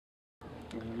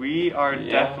We are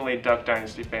definitely Duck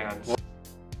Dynasty fans.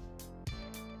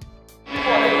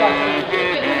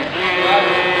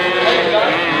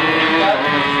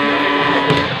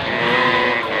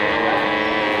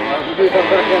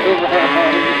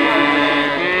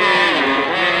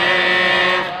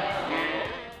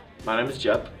 My name is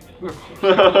Jep.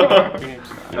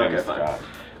 Okay, fine.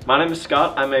 My name is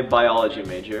Scott. I'm a biology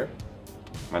major.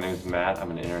 My name is Matt.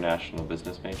 I'm an international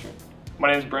business major. My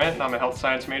name is Brent and I'm a health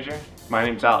science major. My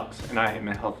name's Alex and I am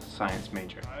a health science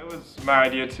major. It was my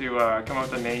idea to come up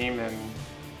with a name, and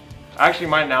actually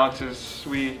mine and Alex's,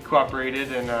 we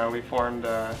cooperated and we formed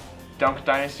Duck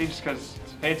Dynasty just because,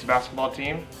 hey, it's a basketball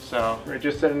team, so. We're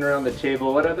just sitting around the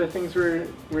table. What other things were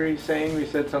we saying? We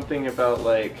said something about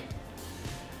like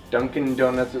Dunkin'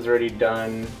 Donuts was already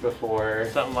done before.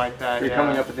 Something like that, We were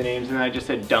coming up with the names and I just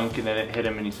said Dunk and then it hit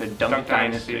him and he said Duck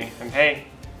Dynasty. And hey,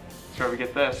 that's where we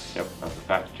get this. Yep, that's a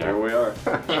fact check. Here we are.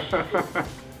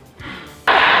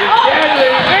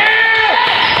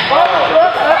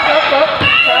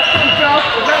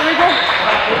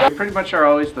 We pretty much are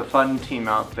always the fun team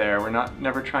out there. We're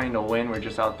never trying to win. We're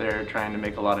just out there trying to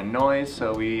make a lot of noise.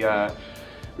 So we've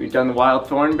done the wild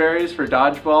thornberries for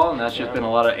dodgeball, and that's just been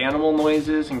a lot of animal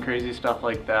noises and crazy stuff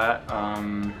like that.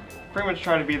 Pretty much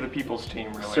trying to be the people's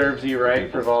team, really. Serves you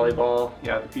right for volleyball.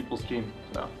 Yeah, the people's team.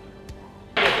 So.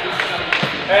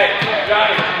 Hey,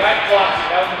 Johnny, back blocks.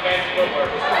 That was advanced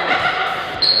footwork.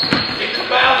 Get the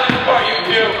fouls in for you,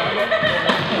 too.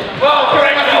 Whoa,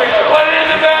 Rachel, put it in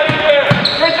the basket.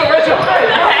 Rachel.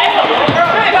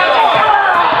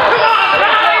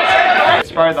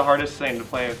 It's probably the hardest thing to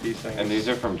play with these things. And these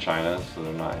are from China, so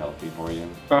they're not healthy for you.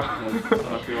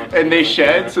 And they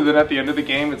shed, so then at the end of the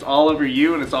game, it's all over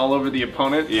you and it's all over the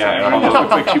opponent. Yeah, so it just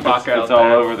looks like Chewbacca. It's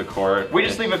all over the court. We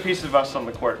just leave a piece of us on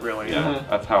the court, really. Yeah,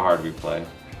 that's how hard we play.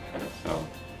 So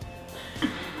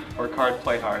Work hard,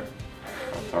 play hard.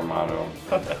 that's our motto.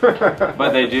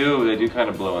 But they do kind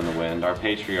of blow in the wind. Our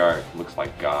patriarch looks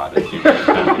like God. As you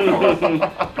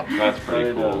that's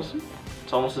pretty cool.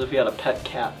 It's almost as if he had a pet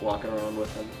cat walking around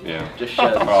with him. Yeah. Just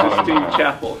sheds. Sistine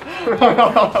Chapel.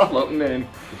 Floating in.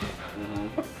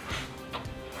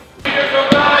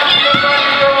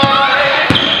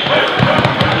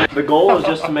 The goal is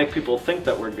just to make people think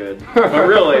that we're good. But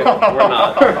really, we're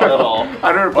not at all.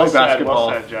 I don't play basketball.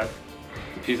 Well said, Jeff.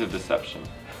 A piece of deception.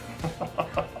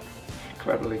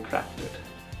 Cleverly crafted.